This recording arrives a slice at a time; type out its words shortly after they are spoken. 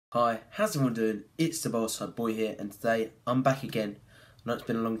Hi, how's everyone doing? It's the Barnside Boy here, and today I'm back again. I know it's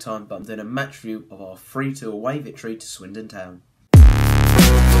been a long time, but I'm doing a match review of our 3-2 away victory to Swindon Town.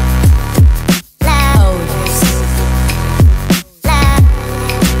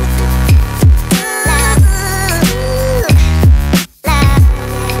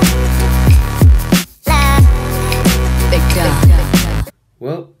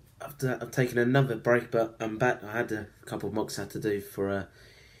 Well, I've taken another break, but I'm back. I had a couple of mocks I had to do for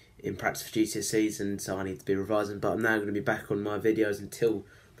in practice for GCSEs, and so I need to be revising. But I'm now going to be back on my videos until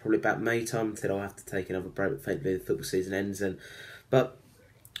probably about May time, until I'll have to take another break. Thankfully, the football season ends, but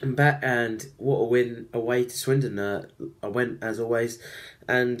I'm back, and what a win away to Swindon. I went as always,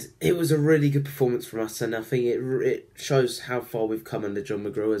 and it was a really good performance from us, and I think it shows how far we've come under John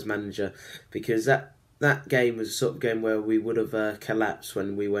McGrew as manager, because that game was a sort of game where we would have collapsed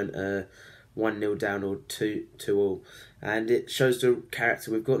when we went 1-0 down or 2-2-all. And it shows the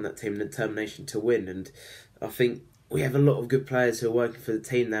character we've got in that team and the determination to win. And I think we have a lot of good players who are working for the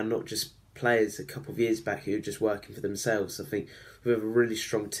team now, not just players a couple of years back who are just working for themselves. I think we have a really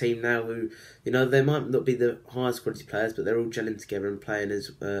strong team now who, they might not be the highest quality players, but they're all gelling together and playing as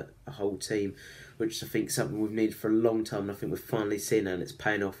a whole team, which I think is something we've needed for a long time, and I think we've finally seen it, and it's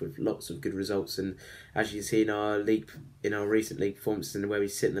paying off with lots of good results. And as you can see in our recent league performances and where we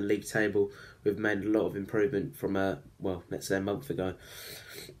sit in the league table, we've made a lot of improvement from let's say a month ago.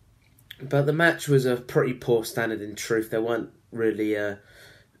 But the match was a pretty poor standard in truth. There weren't really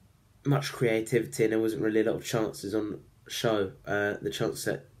much creativity, and there wasn't really a lot of chances on show. The chances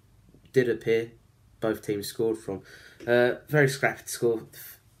that did appear, both teams scored from. Very scrappy to score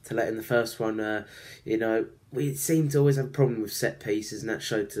to let in the first one. We seem to always have a problem with set pieces, and that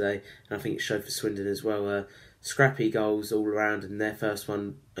showed today, and I think it showed for Swindon as well. Scrappy goals all around, and their first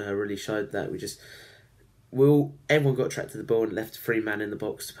one really showed that. Everyone got attracted to the ball and left a free man in the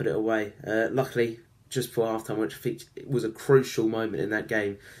box to put it away. Luckily, just before half-time, which I think it was a crucial moment in that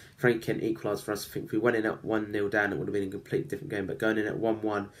game, Frank Kent equalised for us. I think if we went in at 1-0 down, it would have been a completely different game, but going in at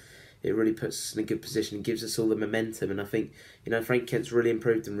 1-1, it really puts us in a good position and gives us all the momentum. And I think, Frank Kent's really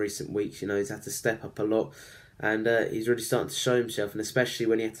improved in recent weeks. He's had to step up a lot, and he's really starting to show himself. And especially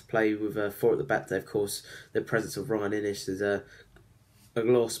when he had to play with 4 at the back there, of course, the presence of Ryan Innish is a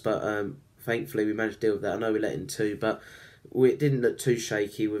loss. But thankfully, we managed to deal with that. I know we let in 2, but it didn't look too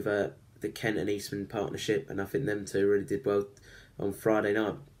shaky with the Kent and Eastman partnership. And I think them two really did well on Friday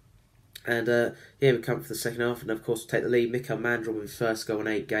night. And we come for the second half, and of course take the lead. Mikael Mandron with his first goal in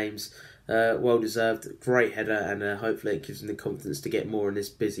 8 games, well deserved, great header, and hopefully it gives him the confidence to get more in this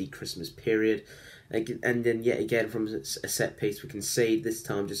busy Christmas period. And then yet again from a set piece we concede, this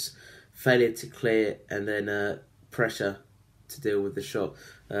time just failure to clear, and then pressure to deal with the shot.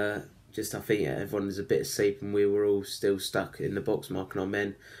 I think everyone was a bit asleep, and we were all still stuck in the box marking our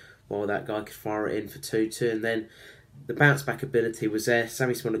men while that guy could fire it in for 2-2, and then the bounce back ability was there.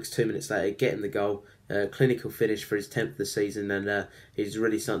 Sammy Smollett's 2 minutes later getting the goal. Clinical finish for his 10th of the season, and he's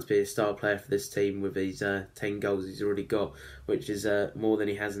really starting to be a star player for this team with his 10 goals he's already got, which is more than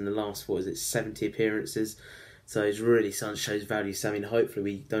he has in the last 70 appearances. So he's really starting to show his value, Sammy, and hopefully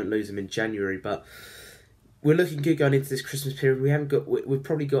we don't lose him in January. But we're looking good going into this Christmas period. We've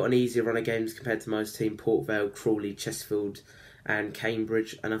probably got an easier run of games compared to most teams: Port Vale, Crawley, Chesterfield and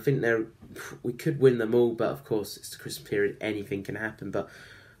Cambridge, and I think we could win them all, but of course it's the Christmas period, anything can happen. But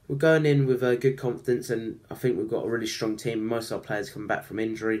we're going in with good confidence, and I think we've got a really strong team. Most of our players come back from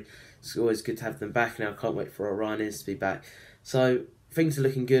injury. It's always good to have them back, and I can't wait for our Ryan to be back. So things are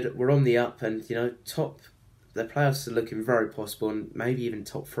looking good. We're on the up, and the playoffs are looking very possible, and maybe even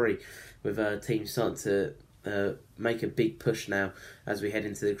top 3, with teams starting to make a big push now as we head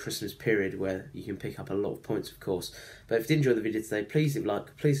into the Christmas period, where you can pick up a lot of points, of course. But if you did enjoy the video today, please leave a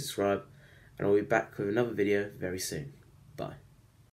like, please subscribe, and I'll be back with another video very soon. Bye.